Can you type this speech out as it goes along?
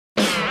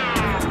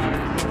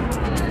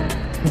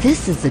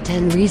This is the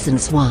 10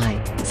 Reasons Why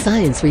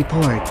Science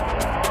Report.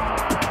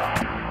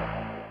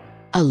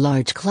 A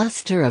large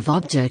cluster of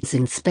objects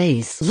in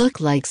space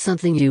look like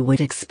something you would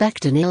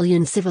expect an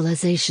alien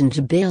civilization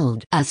to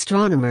build,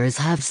 astronomers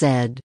have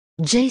said.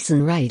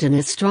 Jason Wright, an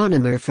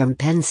astronomer from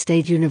Penn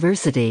State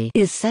University,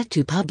 is set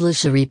to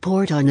publish a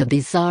report on a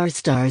bizarre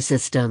star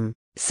system,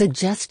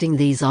 suggesting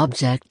these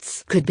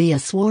objects could be a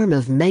swarm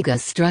of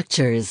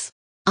megastructures.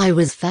 "I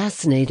was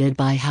fascinated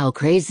by how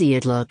crazy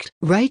it looked,"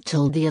 Wright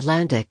told The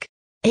Atlantic.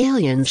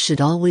 "Aliens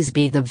should always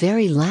be the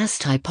very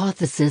last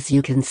hypothesis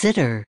you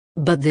consider,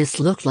 but this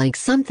looked like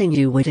something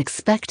you would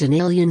expect an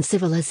alien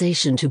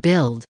civilization to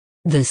build."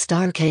 The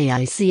star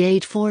KIC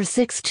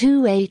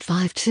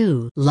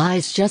 846285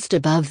 lies just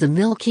above the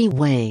Milky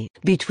Way,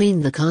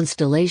 between the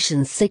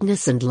constellations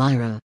Cygnus and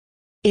Lyra.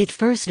 It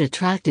first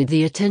attracted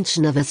the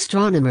attention of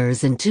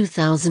astronomers in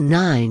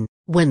 2009,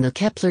 when the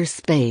Kepler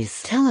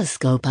Space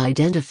Telescope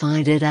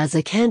identified it as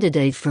a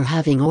candidate for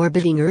having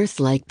orbiting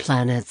Earth-like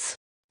planets.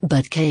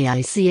 But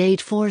KIC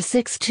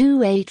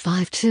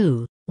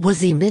 846285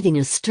 was emitting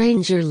a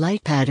stranger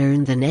light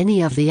pattern than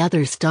any of the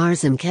other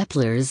stars in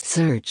Kepler's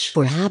search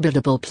for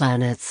habitable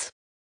planets.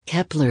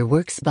 Kepler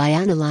works by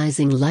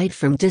analyzing light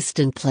from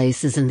distant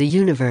places in the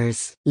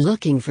universe,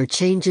 looking for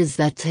changes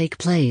that take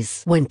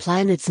place when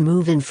planets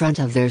move in front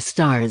of their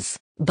stars.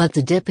 But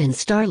the dip in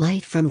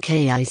starlight from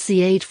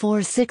KIC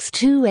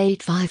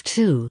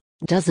 846285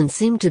 doesn't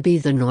seem to be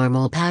the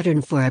normal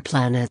pattern for a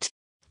planet.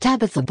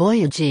 Tabitha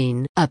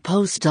Boyagine, a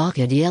postdoc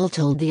at Yale,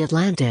 told The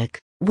Atlantic,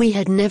 "We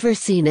had never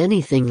seen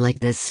anything like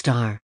this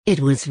star.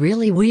 It was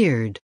really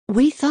weird.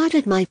 We thought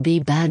it might be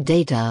bad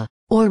data,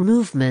 or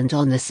movement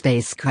on the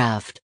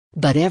spacecraft,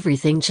 but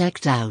everything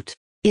checked out."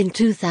 In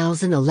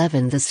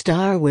 2011, the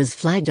star was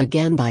flagged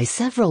again by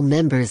several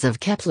members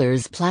of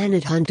Kepler's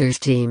Planet Hunters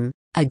team,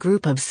 a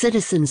group of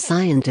citizen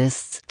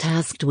scientists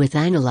tasked with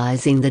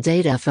analyzing the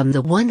data from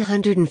the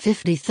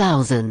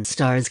 150,000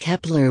 stars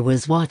Kepler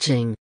was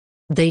watching.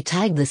 They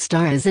tagged the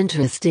star as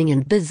interesting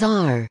and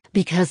bizarre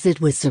because it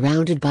was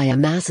surrounded by a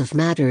mass of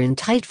matter in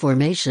tight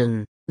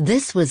formation.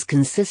 This was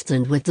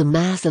consistent with the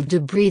mass of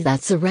debris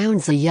that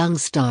surrounds a young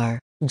star,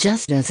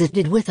 just as it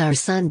did with our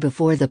Sun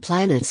before the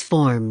planets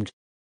formed.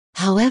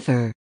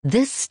 However,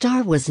 this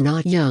star was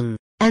not young,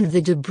 and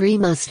the debris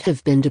must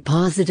have been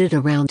deposited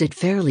around it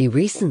fairly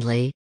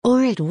recently,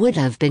 or it would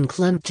have been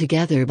clumped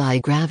together by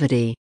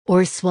gravity,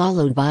 or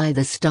swallowed by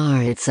the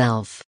star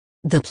itself.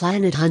 The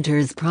Planet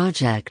Hunters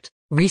project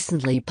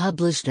recently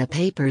published a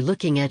paper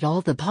looking at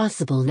all the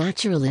possible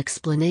natural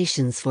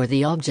explanations for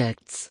the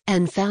objects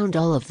and found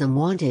all of them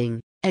wanting,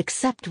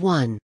 except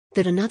one,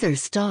 that another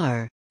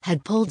star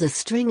had pulled a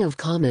string of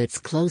comets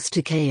close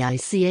to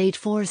KIC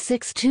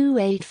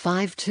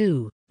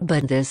 846285,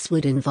 but this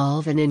would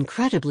involve an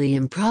incredibly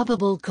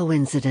improbable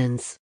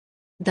coincidence.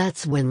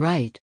 That's when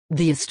Wright,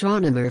 the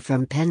astronomer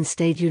from Penn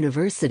State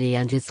University,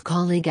 and his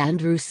colleague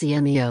Andrew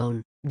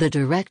Siemione, the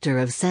director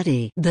of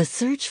SETI, the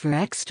Search for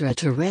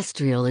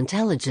Extraterrestrial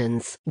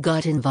Intelligence,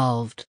 got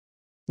involved.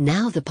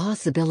 Now the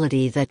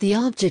possibility that the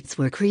objects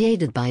were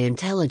created by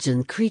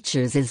intelligent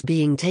creatures is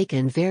being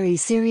taken very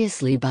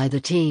seriously by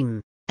the team.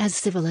 As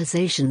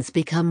civilizations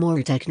become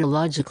more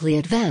technologically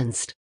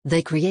advanced,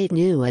 they create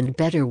new and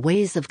better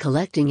ways of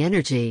collecting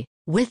energy,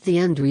 with the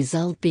end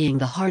result being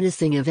the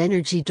harnessing of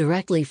energy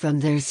directly from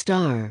their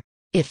star.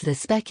 If the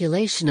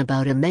speculation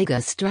about a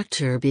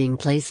megastructure being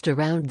placed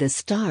around the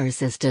star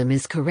system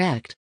is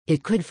correct,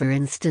 it could, for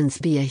instance,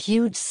 be a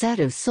huge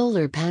set of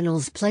solar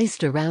panels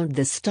placed around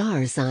the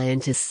star,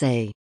 scientists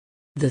say.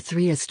 The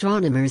three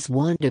astronomers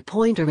want to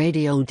point a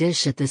radio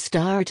dish at the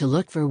star to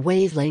look for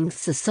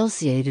wavelengths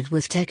associated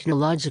with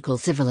technological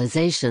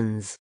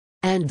civilizations.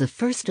 And the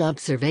first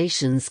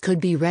observations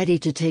could be ready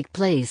to take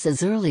place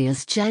as early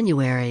as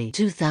January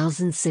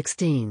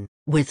 2016,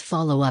 with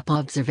follow-up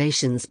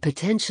observations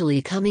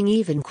potentially coming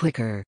even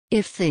quicker.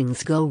 If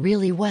things go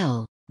really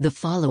well, the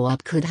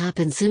follow-up could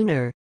happen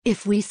sooner.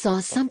 If we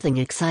saw something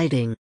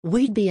exciting,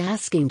 we'd be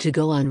asking to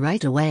go on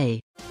right away.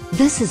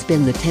 This has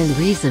been the 10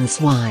 Reasons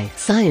Why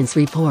Science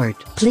Report.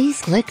 Please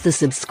click the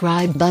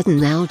subscribe button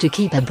now to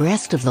keep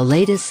abreast of the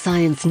latest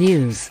science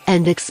news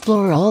and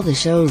explore all the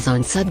shows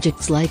on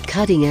subjects like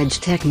cutting-edge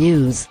tech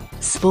news,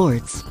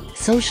 sports,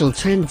 social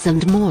trends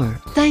and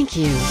more. Thank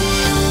you.